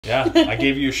Yeah, I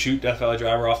gave you a shoot Death Valley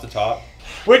Driver off the top.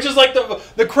 Which is like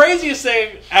the craziest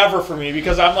thing ever for me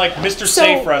because I'm like Mr.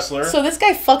 Safe Wrestler. So this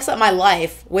guy fucks up my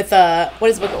life with a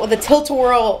with a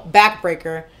tilt-a-whirl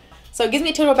backbreaker. So it gives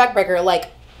me a tilt-a-whirl backbreaker like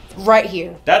right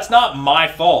here. That's not my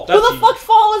fault. Who the fuck's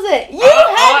fault is it? You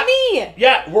had me.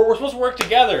 Yeah, we're supposed to work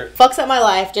together. Fucks up my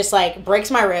life, just like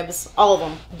breaks my ribs, all of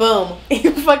them. Boom. He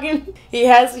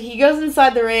goes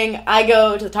inside the ring. I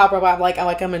go to the top rope. I'm like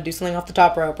I'm gonna do something off the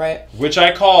top rope, right? Which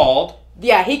I called.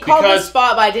 Yeah, he called the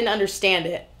spot, but I didn't understand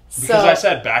it. Because I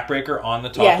said backbreaker on the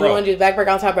top rope. Yeah, he wanted to do the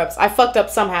backbreaker on top ropes. I fucked up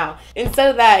somehow.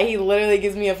 Instead of that, he literally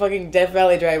gives me a fucking Death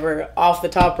Valley Driver off the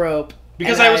top rope.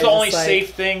 Because that was the only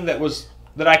safe thing that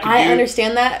I could do. I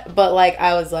understand that, but like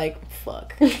I was like,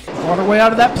 fuck. On her way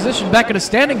out of that position, back in a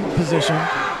standing position.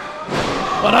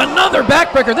 But another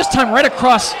backbreaker, this time right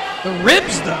across the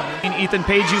ribs, though. Ethan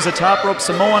Page used a top rope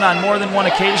Samoan on more than one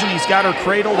occasion. He's got her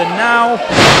cradled, and now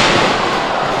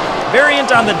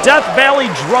variant on the Death Valley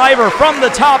Driver from the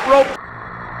top rope.